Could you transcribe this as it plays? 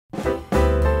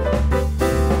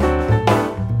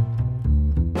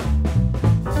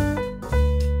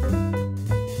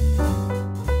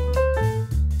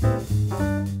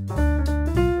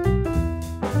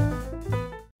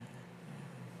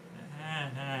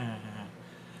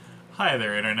Hi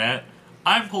there, Internet.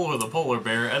 I'm Polar the Polar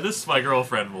Bear, and this is my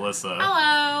girlfriend, Melissa.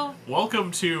 Hello. Welcome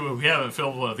to, we haven't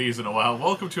filmed one of these in a while,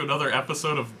 welcome to another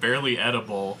episode of Barely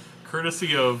Edible,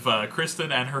 courtesy of Kristin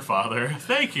and her father.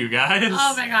 Thank you, guys.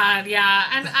 Oh my god, yeah.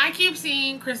 And I keep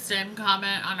seeing Kristin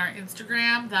comment on our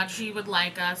Instagram that she would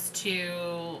like us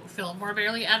to film more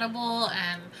Barely Edible,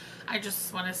 and I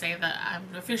just want to say that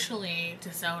I'm officially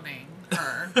disowning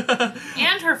her.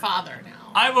 And her father now.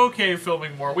 I'm okay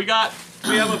filming more. We have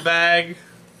a bag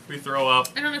we throw up.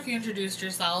 I don't know if you introduced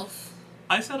yourself.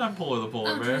 I said I'm Polar the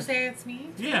Polar Bear. Did you say it's me?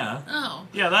 Yeah. Oh.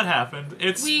 Yeah, that happened.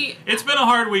 It's been a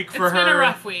hard week for her. It's been a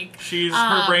rough week.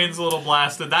 Her brain's a little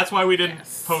blasted. That's why we didn't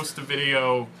post a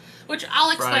video. Which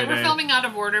I'll explain. Friday. We're filming out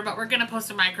of order, but we're going to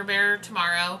post a micro bear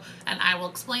tomorrow, and I will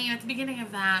explain at the beginning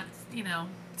of that, you know.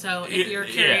 So if you're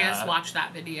curious, watch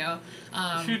that video.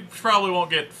 She probably won't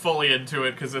get fully into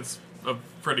it because it's a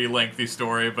pretty lengthy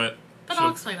story, but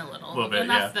I'll explain a little bit,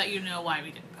 enough that you know why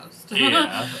we didn't post.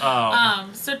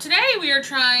 Yeah. So today we are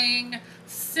trying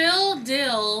Sill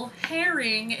Dill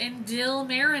herring and dill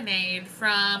marinade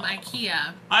from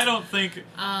Ikea. I don't think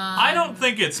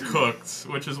it's cooked,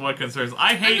 which is what concerns.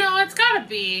 I know it's gotta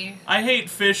be. I hate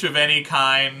fish of any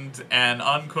kind, and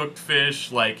uncooked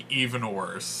fish like even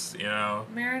worse. You know,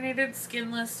 marinated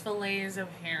skinless fillets of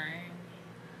herring.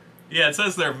 Yeah, it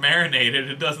says they're marinated.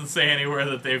 It doesn't say anywhere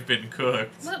that they've been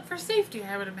cooked. Well, for safety,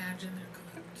 I would imagine they're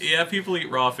cooked. Yeah, people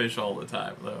eat raw fish all the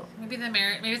time, though. Maybe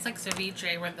maybe it's like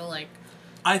ceviche, where the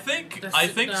I think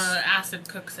the acid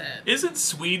cooks it. Isn't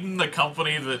Sweden the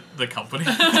company the company?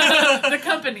 The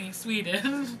company,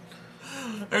 Sweden.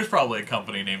 There's probably a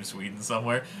company named Sweden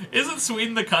somewhere. Isn't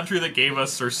Sweden the country that gave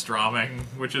us surströmming,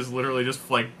 which is literally just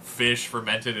like fish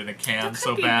fermented in a can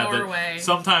so bad that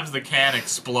sometimes the can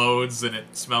explodes and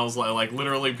it smells like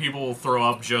literally people will throw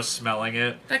up just smelling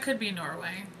it? That could be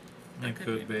Norway. That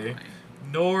could be.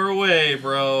 Norway,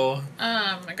 bro.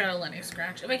 I got a Lenny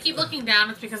scratch. If I keep looking down,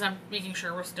 it's because I'm making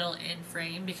sure we're still in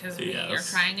frame because we are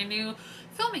trying a new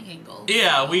filming angle.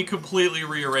 Yeah, we completely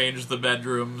rearranged the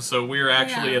bedroom, so we're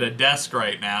actually at a desk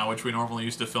right now, which we normally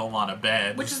used to film on a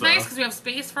bed. Which is nice because we have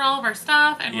space for all of our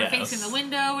stuff, and we're facing the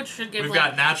window, which should give We've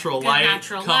got natural light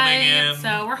coming in.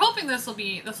 So we're hoping this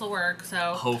will work. So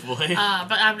hopefully.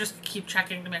 But I'm just keep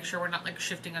checking to make sure we're not like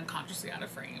shifting unconsciously out of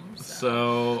frame.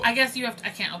 So I guess I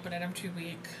can't open it. I'm too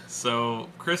weak. So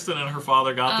Kristin and her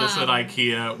father got this at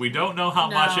Ikea. We don't know how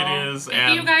much it is.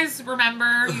 If you guys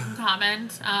remember, you can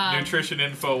comment. Nutrition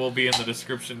info will be in the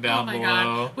description down below.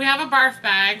 God. We have a barf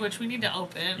bag, which we need to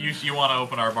open. You want to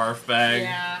open our barf bag?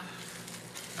 Yeah.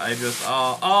 I just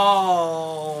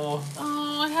Oh,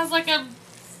 it has like a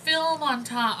film on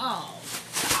top. Oh,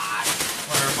 God.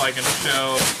 Wonder if I can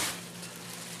show.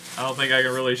 I don't think I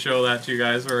can really show that to you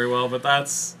guys very well, but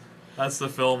that's the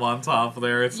film on top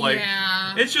there. It's like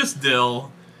it's just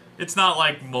dill. It's not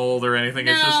like mold or anything,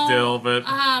 it's just dill, but...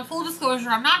 full disclosure,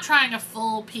 I'm not trying a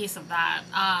full piece of that.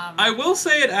 I will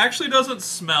say it actually doesn't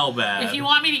smell bad. If you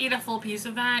want me to eat a full piece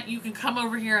of that, you can come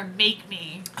over here and make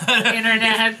me,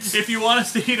 Internet. If you want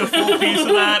us to eat a full piece of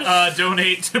that,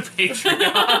 donate to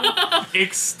Patreon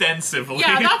extensively.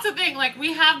 Yeah, that's the thing. Like,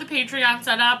 we have the Patreon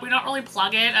set up. We don't really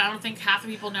plug it. I don't think half the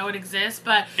people know it exists,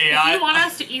 but if you want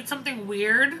us to eat something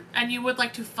weird, and you would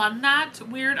like to fund that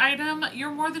weird item, you're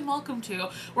more than welcome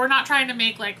to. We're not trying to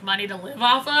make like money to live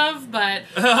off of, but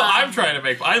I'm trying to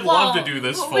make. I'd love to do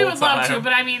this full time. We would love to,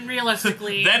 but I mean,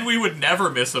 realistically, then we would never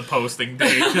miss a posting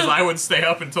date because I would stay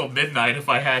up until midnight if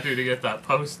I had to get that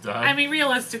post done. I mean,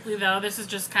 realistically though, this is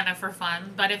just kind of for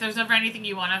fun. But if there's ever anything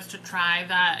you want us to try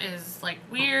that is like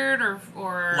weird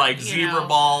or like zebra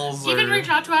balls, you can reach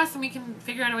out to us and we can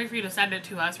figure out a way for you to send it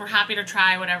to us. We're happy to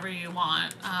try whatever you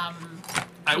want.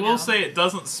 I will say it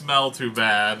doesn't smell too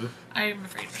bad. I'm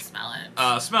afraid to smell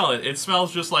it. Smell it. It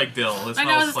smells just like dill. I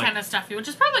know it's kind of stuffy, which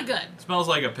is probably good. It smells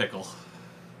like a pickle.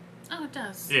 Oh, it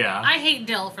does. Yeah. I hate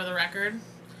dill, for the record.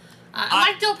 I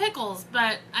like dill pickles,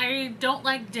 but I don't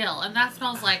like dill, and that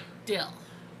smells like dill.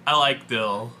 I like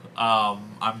dill.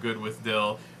 I'm good with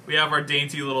dill. We have our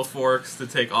dainty little forks to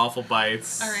take awful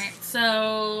bites. Alright,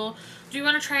 so... do you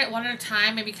want to try it one at a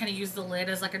time? Maybe kind of use the lid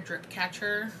as like a drip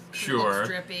catcher? Sure.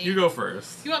 Drippy. You go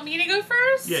first. You want me to go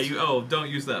first? Yeah, don't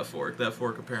use that fork. That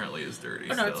fork apparently is dirty.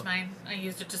 Oh, no, it's mine. I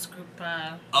used it to scoop,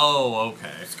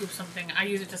 okay. Scoop something. I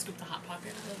used it to scoop the Hot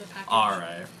Pocket out of the package.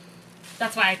 Alright.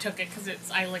 That's why I took it,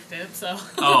 because I licked it, so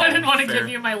I didn't want to give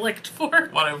you my licked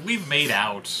fork. We've made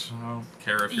out. I don't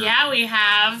care if we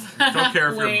have. Don't care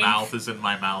if your mouth is in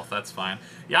my mouth. That's fine.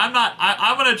 Yeah,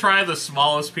 I'm going to try the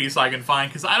smallest piece I can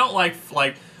find, because I don't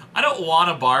I don't want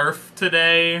to barf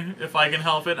today, if I can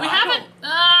help it. We haven't...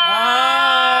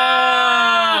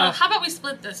 how about we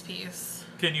split this piece?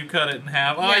 Can you cut it in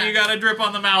half? Oh, Yeah. you got a drip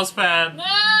on the mouse pad. We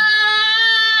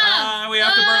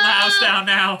have to burn the house down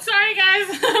now. Sorry, guys.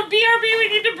 BRB, we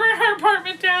need to burn our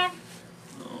apartment down.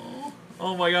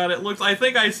 Oh my god, it looks... I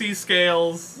think I see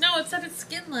scales. No, it said it's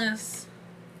skinless.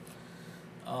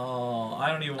 Oh,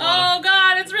 I don't even want... Oh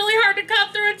god, it's really hard to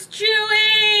cut through. It's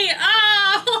chewy.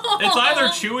 Oh! It's either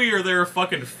chewy or there are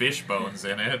fucking fish bones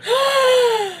in it.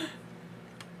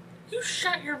 You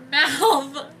shut your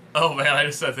mouth. Oh man, I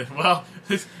just said that. Well,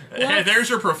 hey, there's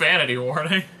your profanity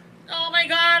warning. Oh my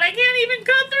god, I can't even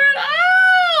cut through it.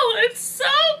 Oh, it's so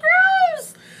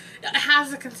gross. It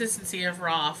has the consistency of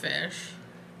raw fish.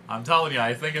 I'm telling you,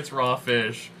 I think it's raw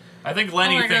fish. I think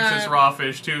Lenny thinks it's raw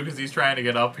fish too because he's trying to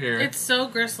get up here. It's so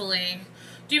gristly.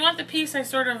 Do you want the piece I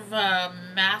sort of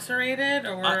macerated,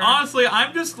 or? Honestly,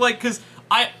 I'm just like, because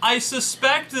I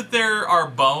suspect that there are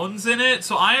bones in it,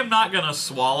 so I am not going to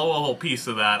swallow a whole piece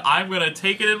of that. I'm going to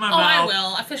take it in my mouth. I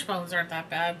will. Fish bones aren't that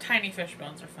bad. Tiny fish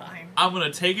bones are fine. I'm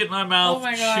going to take it in my mouth,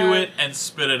 chew it, and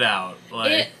spit it out.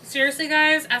 Like, seriously,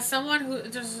 guys, as someone who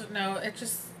doesn't know,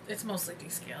 it's mostly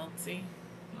descaled, see?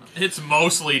 It's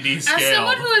mostly descaled. As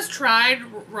someone who has tried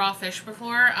raw fish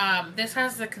before, this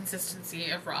has the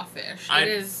consistency of raw fish.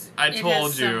 I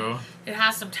told you. It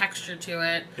has some texture to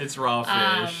it. It's raw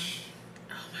fish.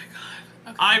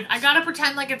 Okay. I gotta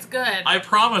pretend like it's good. I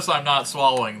promise I'm not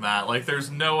swallowing that. Like, there's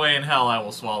no way in hell I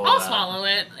will swallow that. I'll swallow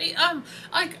it.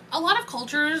 Like, a lot of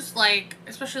cultures, like,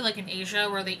 especially, like, in Asia,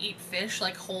 where they eat fish,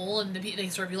 like, whole, and they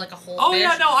serve you, like, a whole fish. Oh,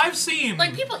 yeah, no, I've seen...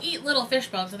 Like, people eat little fish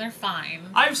bones, and they're fine.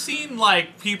 I've seen,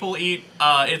 like, people eat,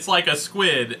 it's like a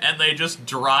squid, and they just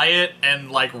dry it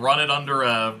and, like, run it under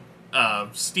a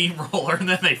steamroller, and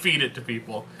then they feed it to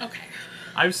people. Okay.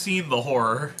 I've seen the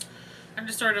horror. I'm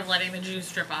just sort of letting the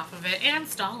juice drip off of it and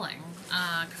stalling,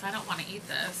 because I don't want to eat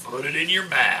this. Put it in your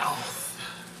mouth.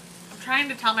 I'm trying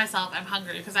to tell myself I'm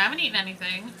hungry, because I haven't eaten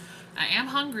anything. I am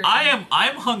hungry. I'm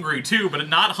hungry too, but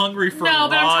not hungry for no,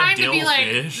 but raw I'm trying dill to be like,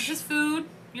 fish. this is food.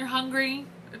 You're hungry.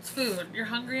 It's food. You're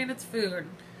hungry and it's food.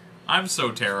 I'm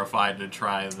so terrified to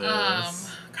try this.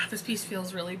 God, this piece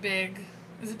feels really big.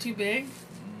 Is it too big?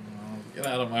 Get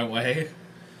out of my way.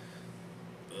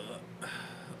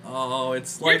 Oh,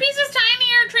 it's like... Your piece is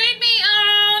tinier, trade me!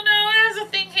 Oh, no, it has a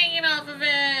thing hanging off of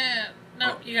it.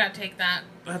 Nope, you gotta take that.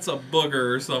 That's a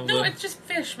booger or something. No, it's just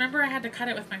fish. Remember, I had to cut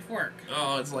it with my fork.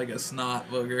 Oh, it's like a snot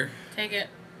booger. Take it.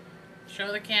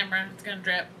 Show the camera. It's gonna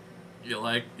drip. You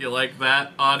like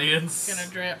that, audience? It's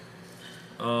gonna drip.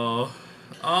 Oh,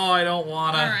 I don't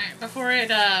wanna... Alright, before it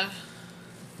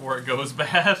goes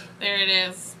bad. There it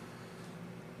is.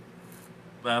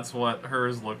 That's what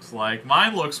hers looks like.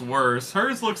 Mine looks worse.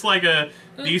 Hers looks like a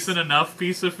decent enough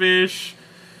piece of fish.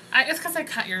 It's because I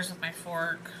cut yours with my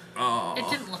fork. Oh. It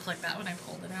didn't look like that when I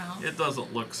pulled it out. It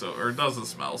doesn't look so, or it doesn't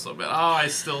smell so bad. Oh, I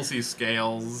still see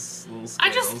scales. Little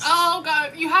scales. Oh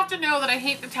god, you have to know that I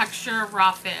hate the texture of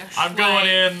raw fish. I'm going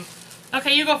in.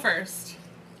 Okay, you go first.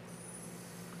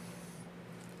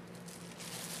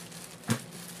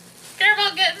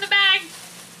 Careful, get in the bag.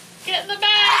 Get in the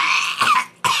bag.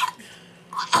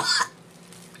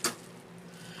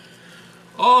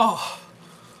 Oh.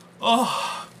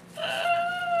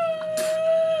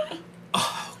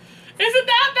 Is it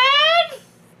that bad?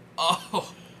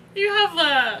 Oh. You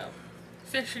have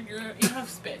fish in you have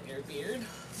spit in your beard.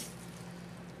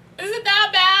 Is it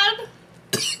that bad?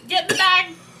 Get in the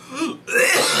bag.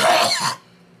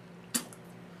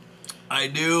 I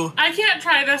do. I can't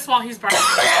try this while he's barking.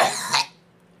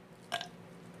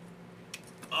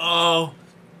 Oh.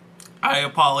 I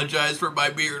apologize for my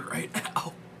beard right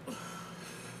now.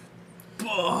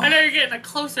 Oh. I know you're getting a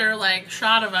closer, like,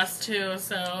 shot of us, too,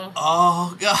 so...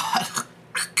 Oh, God.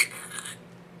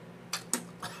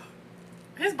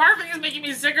 His barfing is making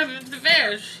me sicker than the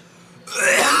fish.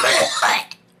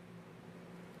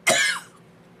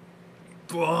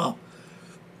 Oh.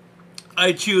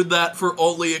 I chewed that for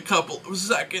only a couple of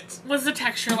seconds. Was the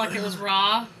texture like it was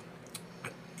raw?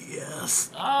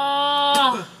 Yes.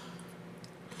 Oh...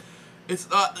 It's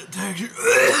not the texture.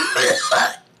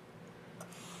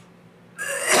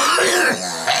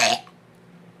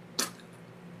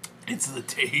 It's the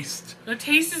taste. The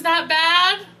taste is that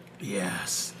bad?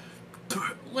 Yes.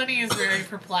 Lenny is very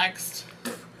perplexed.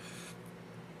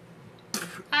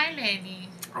 Hi, Lenny.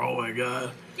 Oh my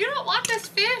god. You don't want this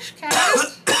fish, Cat.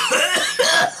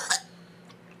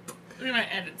 We might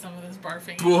edit some of this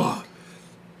barfing. Oh,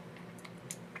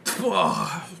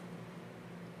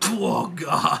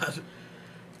 god.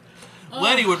 Oh.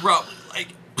 Lenny would probably like...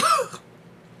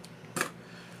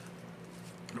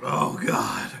 Oh,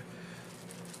 God.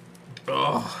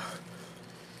 Oh.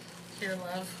 Here,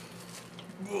 love.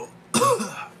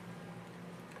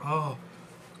 Oh.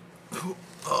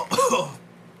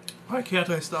 Why can't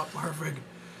I stop barfing?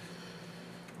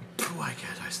 Why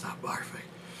can't I stop barfing?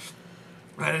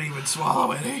 I didn't even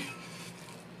swallow any.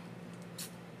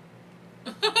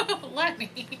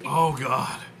 Lenny. Oh,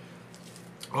 God.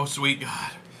 Oh, sweet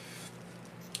God.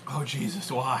 Oh,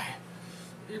 Jesus, why?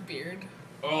 Your beard.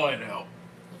 Oh, I know.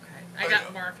 Okay. I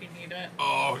got more if you need it.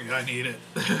 Oh, I need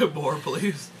it. More,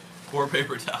 please. More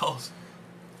paper towels.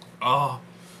 Oh.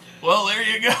 Well, there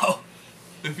you go.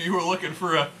 If you were looking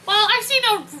for a... Well, I see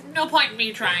no point in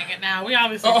me trying it now. We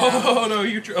obviously Oh, no,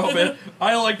 oh, man.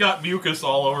 I, got mucus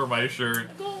all over my shirt.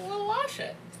 We'll wash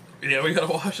it. Yeah, we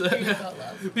gotta wash that now.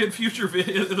 In future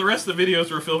videos, the rest of the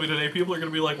videos we're filming today, people are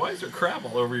gonna be like, why is there crap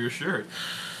all over your shirt?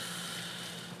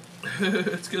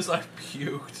 It's because I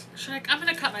puked. I'm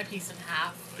gonna cut my piece in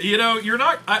half. You know, you're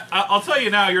not... I'll tell you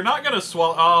now, you're not gonna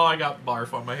swallow... Oh, I got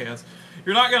barf on my hands.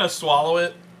 You're not gonna swallow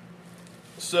it.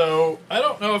 So, I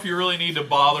don't know if you really need to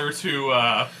bother to,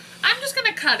 I'm just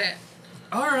gonna cut it.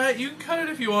 Alright, you can cut it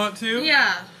if you want to.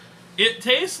 Yeah. It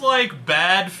tastes like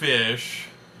bad fish.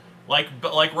 Like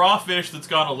raw fish that's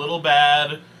gone a little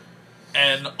bad.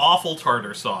 And awful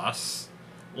tartar sauce.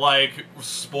 Like,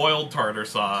 spoiled tartar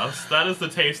sauce. That is the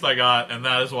taste I got, and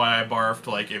that is why I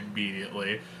barfed,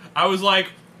 immediately. I was like...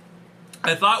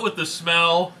 I thought with the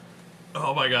smell...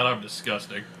 Oh my god, I'm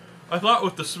disgusting. I thought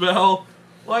with the smell...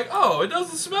 oh, it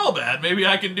doesn't smell bad. Maybe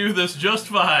I can do this just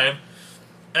fine.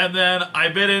 And then I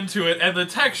bit into it, and the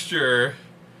texture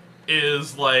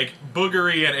is,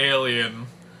 boogery and alien.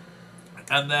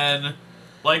 And then,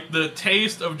 the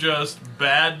taste of just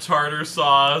bad tartar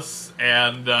sauce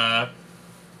and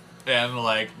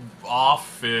off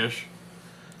fish.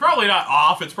 Probably not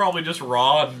off, it's probably just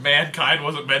raw, and mankind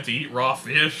wasn't meant to eat raw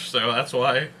fish, so that's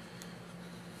why.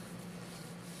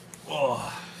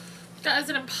 Oh. That is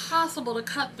impossible to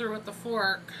cut through with the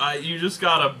fork. You just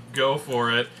gotta go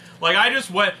for it. I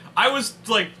was,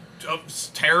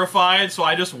 terrified, so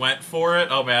I just went for it.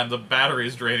 Oh man, the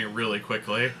battery's draining really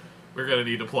quickly. We're gonna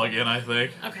need to plug in, I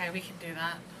think. Okay, we can do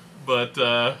that. But,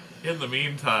 in the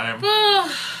meantime...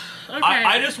 Okay.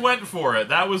 I just went for it.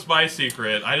 That was my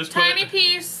secret. I just Tiny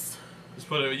piece. Just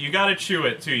put it... You gotta chew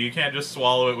it, too. You can't just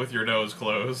swallow it with your nose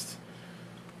closed.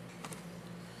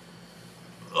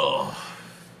 Ugh.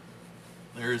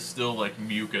 There is still,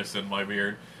 mucus in my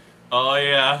beard. Oh,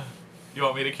 yeah. You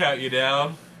want me to count you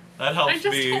down? That helps me.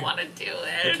 I just don't want to do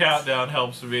it. The countdown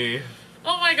helps me.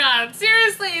 Oh my god,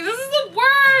 seriously, this is the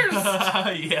worst!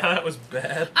 Yeah, that was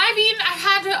bad. I mean, I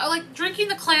had to, drinking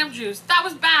the clam juice. That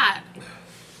was bad.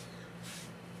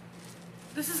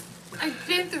 This is... I've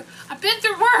been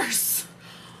through worse.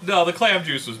 No, the clam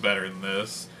juice was better than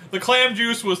this. The clam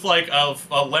juice was like a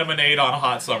lemonade on a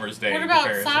hot summer's day. What about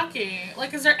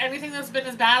sake? Is there anything that's been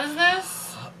as bad as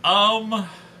this?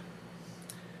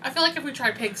 I feel like if we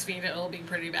try pig's feet, it'll be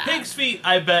pretty bad. Pig's feet,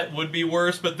 I bet, would be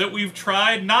worse, but that we've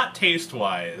tried, not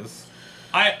taste-wise.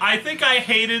 I think I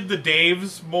hated the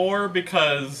Dave's more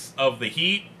because of the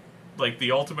heat,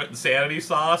 the ultimate insanity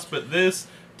sauce, but this,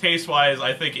 taste-wise,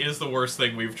 I think is the worst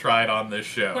thing we've tried on this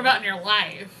show. What about in your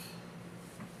life?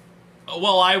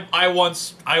 Well, I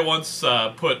once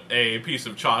put a piece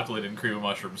of chocolate in cream of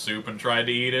mushroom soup and tried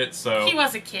to eat it, so... He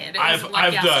was a kid. It I've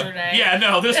yesterday. done... Yeah,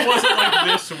 no, this wasn't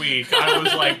this week. I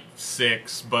was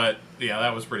 6, but yeah,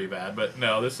 that was pretty bad. But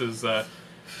no, this is,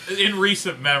 in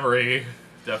recent memory,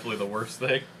 definitely the worst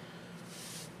thing.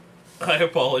 I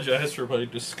apologize for my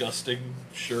disgusting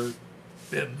shirt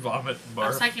and vomit bar. I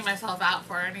was psyching myself out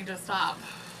for it. I need to stop.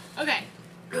 Okay.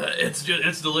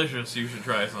 It's delicious. You should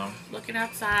try some. Looking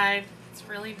outside. It's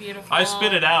really beautiful. I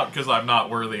spit it out because I'm not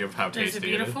worthy of how tasty it is. There's a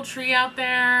beautiful tree out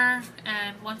there,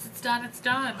 and once it's done, it's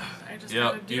done. I just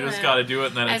gotta do it. You just gotta do it,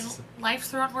 and then it's... life's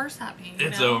throwing worse at me.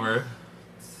 It's over.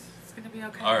 It's gonna be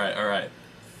okay. Alright.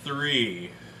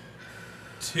 3,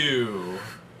 2,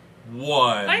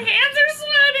 1. My hands are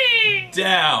sweating!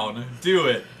 Down. Do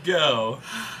it. Go.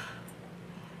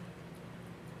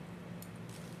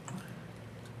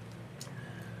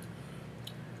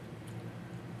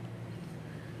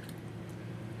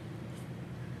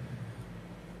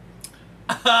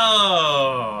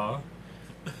 Oh.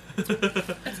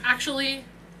 It's actually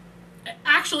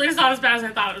it's not as bad as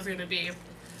I thought it was going to be.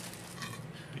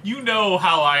 You know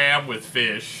how I am with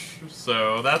fish,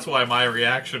 so that's why my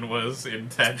reaction was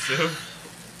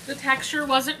intensive. The texture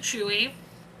wasn't chewy.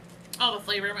 Oh, the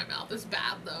flavor in my mouth is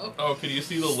bad, though. Oh, can you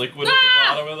see the liquid at the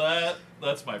bottom of that?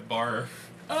 That's my barf.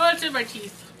 Oh, it's in my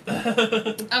teeth.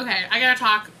 Okay, I gotta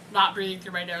talk not breathing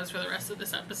through my nose for the rest of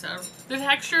this episode. The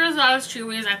texture is not as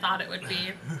chewy as I thought it would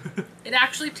be. It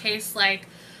actually tastes like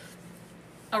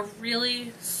a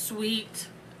really sweet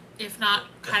if not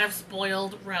kind of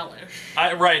spoiled relish.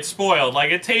 Right, spoiled.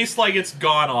 Like, it tastes like it's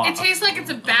gone off. It tastes like it's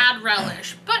a bad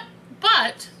relish.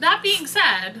 But that being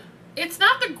said, it's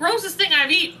not the grossest thing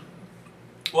I've eaten.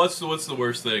 What's the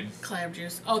worst thing? Clam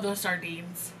juice. Oh, those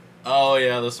sardines. Oh,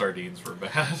 yeah, the sardines were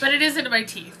bad. But it is into my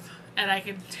teeth, and I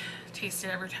can taste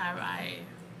it every time I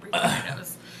breathe my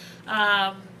nose.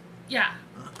 Yeah.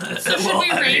 So should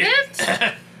we rate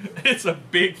it? It's a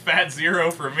big fat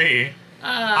 0 for me.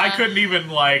 I couldn't even,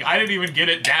 I didn't even get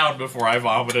it down before I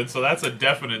vomited, so that's a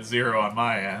definite 0 on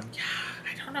my end. Yeah,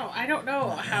 I don't know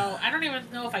how, I don't even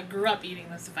know if I grew up eating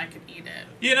this, if I could eat it.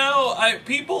 You know,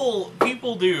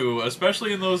 people do,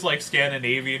 especially in those,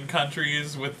 Scandinavian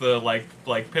countries with the,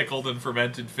 pickled and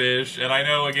fermented fish, and I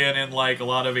know, again, in, a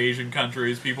lot of Asian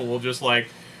countries, people will just,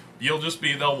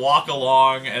 they'll walk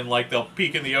along and, they'll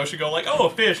peek in the ocean, go, oh, a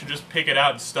fish, and just pick it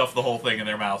out and stuff the whole thing in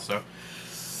their mouth, so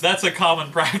that's a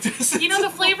common practice. You know, the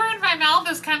flavor in my mouth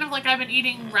is kind of like I've been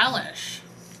eating relish.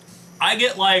 I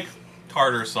get,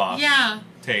 tartar sauce. Yeah.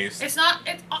 Taste. It's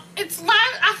actually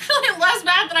less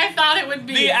bad than I thought it would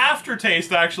be. The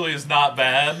aftertaste actually is not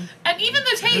bad. And even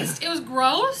the taste, it was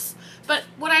gross, but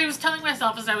what I was telling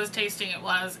myself as I was tasting it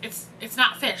was, it's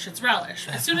not fish, it's relish.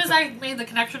 As soon as I made the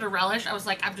connection to relish, I was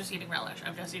like, I'm just eating relish,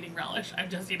 I'm just eating relish, I'm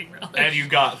just eating relish. And you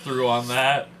got through on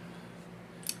that?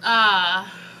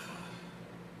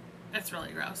 It's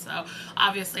really gross, though.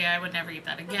 Obviously, I would never eat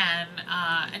that again.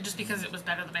 And just because it was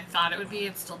better than I thought it would be,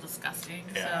 it's still disgusting.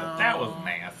 Yeah, so, that was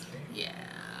nasty. Yeah.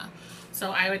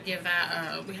 So I would give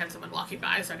that, we had someone walking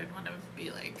by, so I didn't want to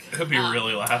be It'd be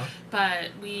really loud. But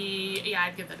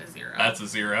I'd give that a 0. That's a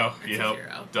 0. It's a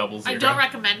 0. Double 0. I don't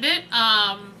recommend it.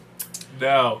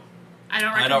 No. I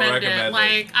don't recommend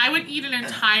it. I would eat an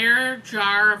entire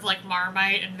jar of,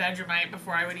 Marmite and Vegemite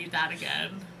before I would eat that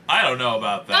again. I don't know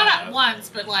about that. Not at once,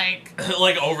 but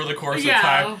over the course of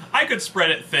time. I could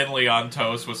spread it thinly on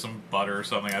toast with some butter or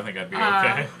something. I think I'd be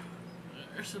okay.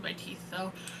 Or my teeth,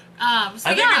 though. I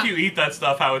think if you eat that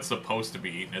stuff how it's supposed to be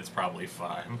eaten, it's probably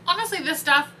fine. Honestly, this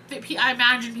stuff, I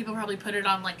imagine people probably put it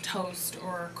on, toast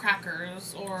or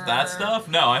crackers or... That stuff?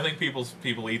 No, I think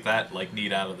people eat that,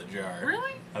 neat out of the jar.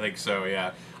 Really? I think so,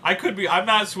 yeah. I'm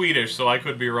not Swedish, so I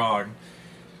could be wrong.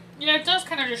 Yeah, it does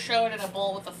kind of just show it in a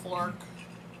bowl with a fork.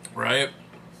 Right?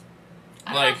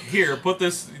 Here,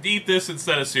 eat this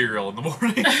instead of cereal in the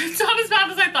morning. It's not as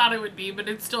bad as I thought it would be, but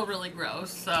it's still really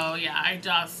gross. So, yeah, I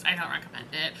don't recommend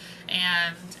it.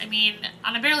 And, I mean,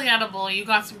 on a barely edible, you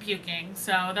got some puking.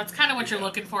 So that's kind of what you're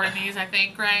looking for in these, I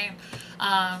think, right?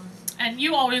 And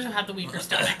you always have had the weaker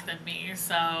stomach than me,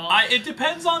 so... It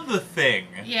depends on the thing.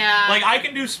 Yeah. I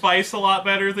can do spice a lot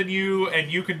better than you,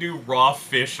 and you can do raw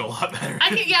fish a lot better.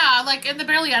 In the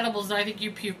barely edibles, though, I think you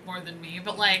puke more than me,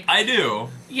 but, I do.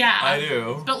 Yeah. I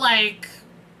do. But,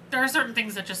 there are certain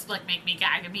things that just, make me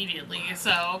gag immediately,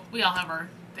 so we all have our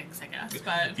things, I guess,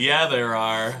 but... Yeah, there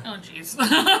are. Oh, jeez.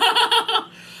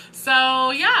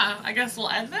 So, yeah, I guess we'll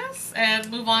end this and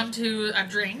move on to a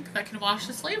drink that can wash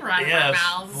this flavor out of our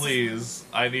mouths. Yes, please.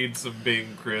 I need some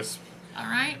Bing Crisp. All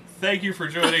right. Thank you for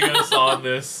joining us on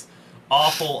this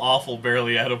awful,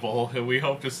 barely edible, and we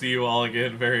hope to see you all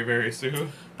again very, very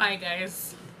soon. Bye,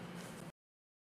 guys.